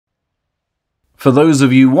For those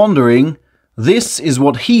of you wondering, this is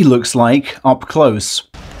what he looks like up close.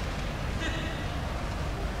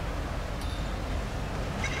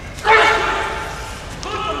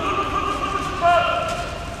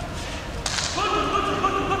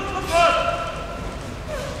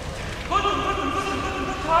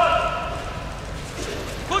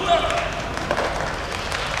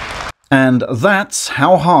 And that's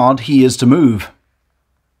how hard he is to move.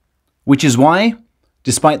 Which is why,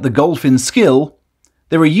 despite the golf in skill,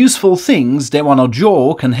 there are useful things Dewa no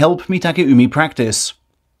Jo can help Mitakeumi practice.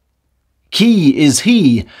 Key is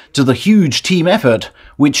he to the huge team effort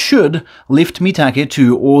which should lift Mitake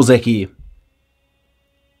to Ozeki.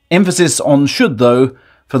 Emphasis on should though,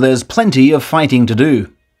 for there's plenty of fighting to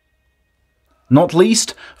do. Not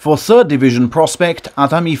least for 3rd Division prospect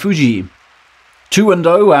Atami Fuji.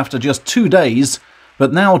 2-0 after just 2 days,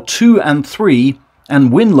 but now 2-3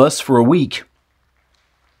 and winless for a week.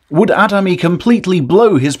 Would Atami completely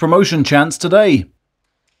blow his promotion chance today?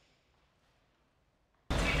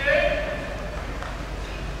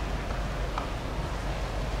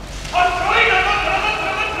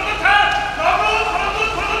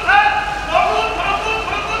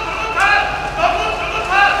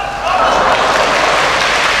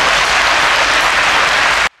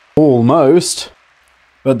 Almost.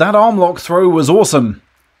 But that armlock throw was awesome.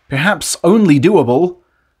 Perhaps only doable,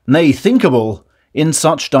 nay thinkable, in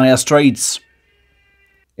such dire straits.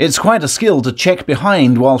 It's quite a skill to check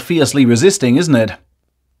behind while fiercely resisting, isn't it?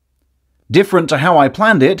 Different to how I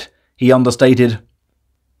planned it, he understated.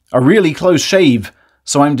 A really close shave,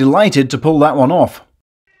 so I'm delighted to pull that one off.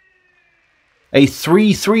 A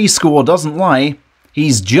 3-3 score doesn't lie,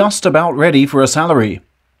 he's just about ready for a salary.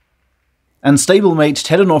 And stablemate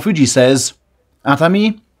Terunofuji says,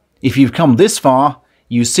 Atami, if you've come this far,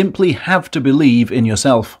 you simply have to believe in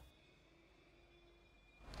yourself.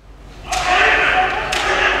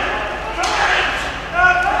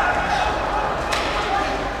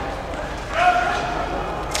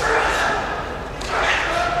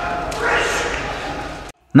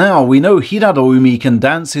 Now, we know Hiradoumi can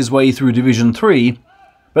dance his way through Division 3,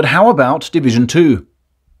 but how about Division 2?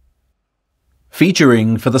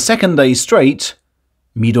 Featuring, for the 2nd day straight,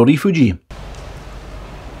 Midori Fuji.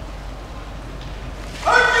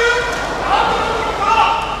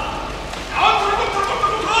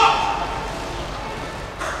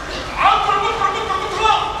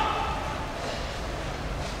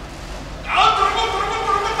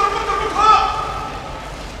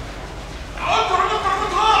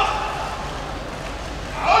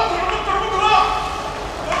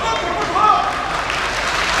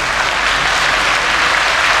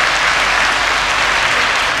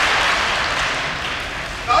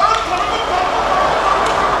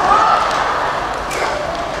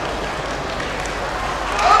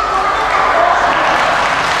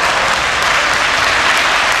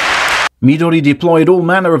 Midori deployed all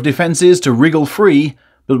manner of defenses to wriggle free,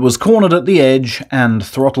 but was cornered at the edge and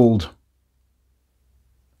throttled.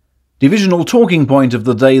 Divisional talking point of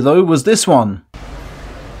the day, though, was this one.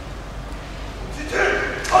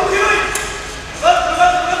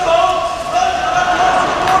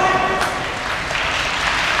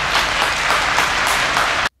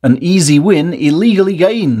 An easy win illegally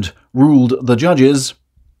gained, ruled the judges.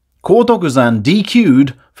 Kotoku-san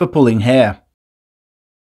DQ'd for pulling hair.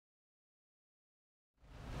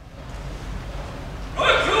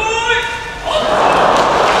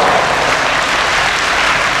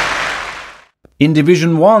 In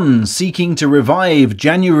Division 1, seeking to revive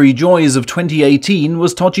January joys of 2018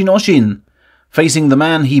 was Tochinoshin, facing the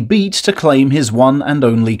man he beat to claim his one and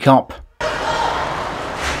only cup.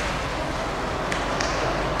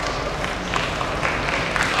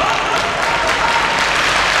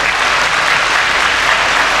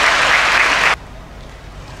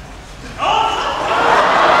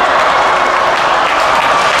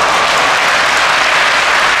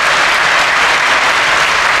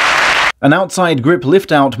 An outside grip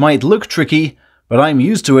lift-out might look tricky, but I'm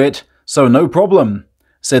used to it, so no problem,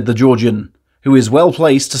 said the Georgian, who is well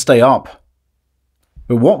placed to stay up.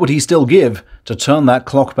 But what would he still give to turn that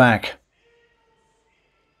clock back?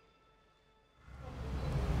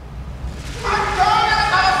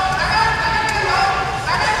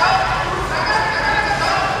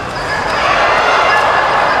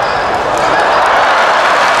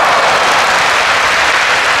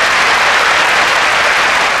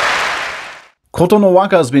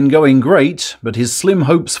 Kotonowaka's been going great, but his slim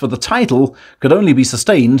hopes for the title could only be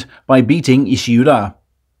sustained by beating Ishiura.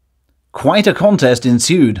 Quite a contest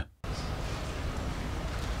ensued.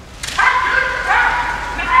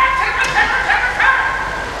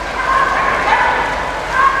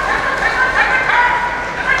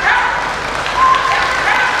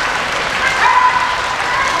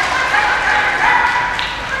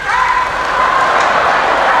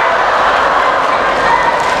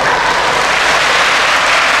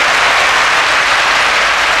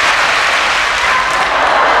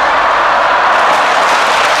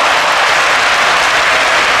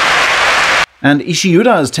 And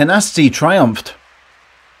Ishiura's tenacity triumphed.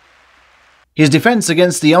 His defense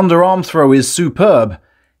against the underarm throw is superb,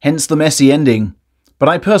 hence the messy ending. But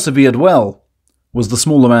I persevered well, was the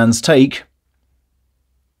smaller man's take.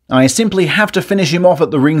 I simply have to finish him off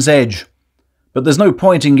at the ring's edge. But there's no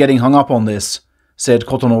point in getting hung up on this, said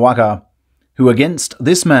Kotonowaka, who against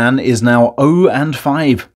this man is now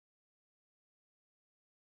 0-5.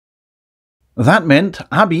 That meant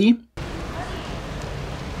Abi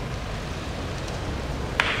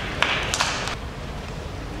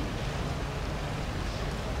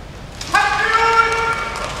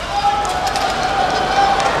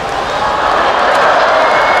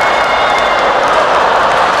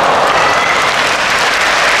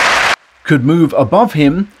could move above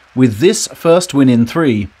him with this first win in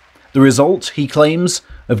 3. The result, he claims,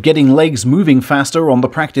 of getting legs moving faster on the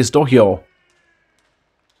practice dohyo.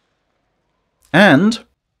 And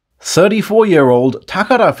 34-year-old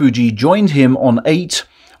Takarafuji joined him on 8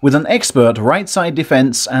 with an expert right-side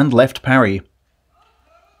defense and left parry.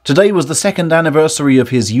 Today was the 2nd anniversary of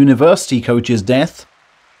his university coach's death.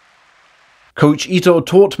 Coach Ito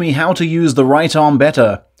taught me how to use the right arm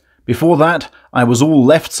better. Before that, I was all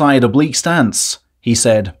left-side oblique stance, he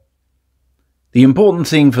said. The important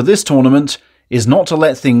thing for this tournament is not to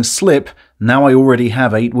let things slip, now I already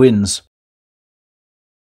have 8 wins.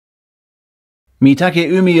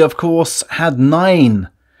 Mitakeumi, of course, had 9,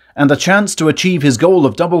 and a chance to achieve his goal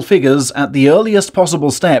of double figures at the earliest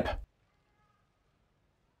possible step.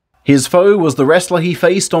 His foe was the wrestler he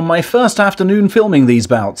faced on my first afternoon filming these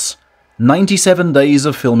bouts, 97 days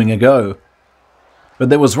of filming ago. But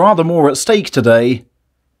there was rather more at stake today,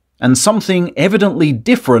 and something evidently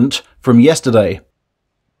different from yesterday.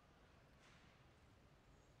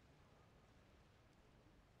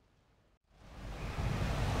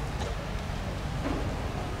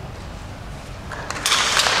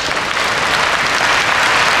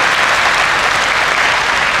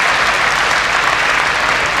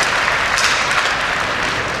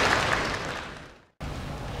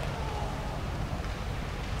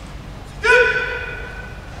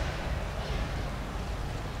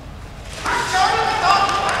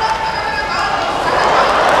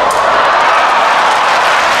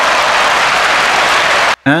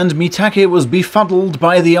 And Mitake was befuddled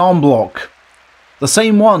by the arm block. The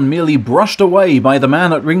same one merely brushed away by the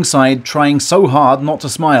man at ringside trying so hard not to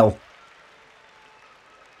smile.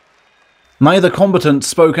 Neither combatant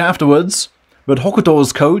spoke afterwards, but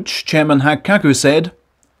Hokuto's coach, Chairman Hakkaku, said,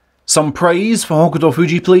 "Some praise for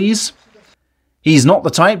Kotofuji, please." He's not the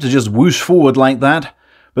type to just whoosh forward like that,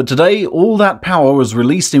 but today all that power was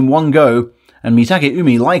released in one go, and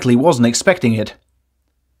Mitakeumi likely wasn't expecting it.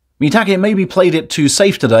 Mitake maybe played it too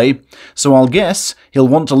safe today, so I'll guess he'll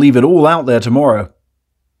want to leave it all out there tomorrow.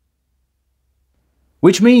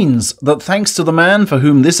 Which means that thanks to the man for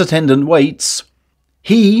whom this attendant waits,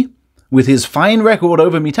 he, with his fine record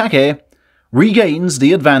over Mitake, regains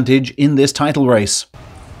the advantage in this title race.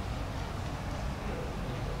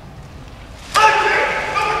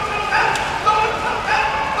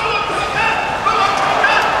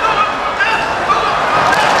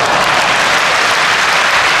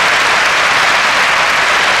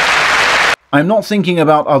 I'm not thinking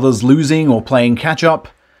about others losing or playing catch-up,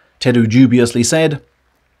 Teru dubiously said,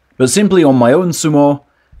 but simply on my own sumo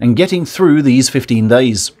and getting through these 15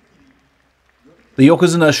 days. The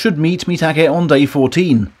Yokozuna should meet Mitake on day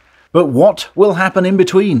 14, but what will happen in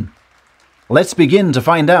between? Let's begin to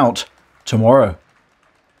find out tomorrow.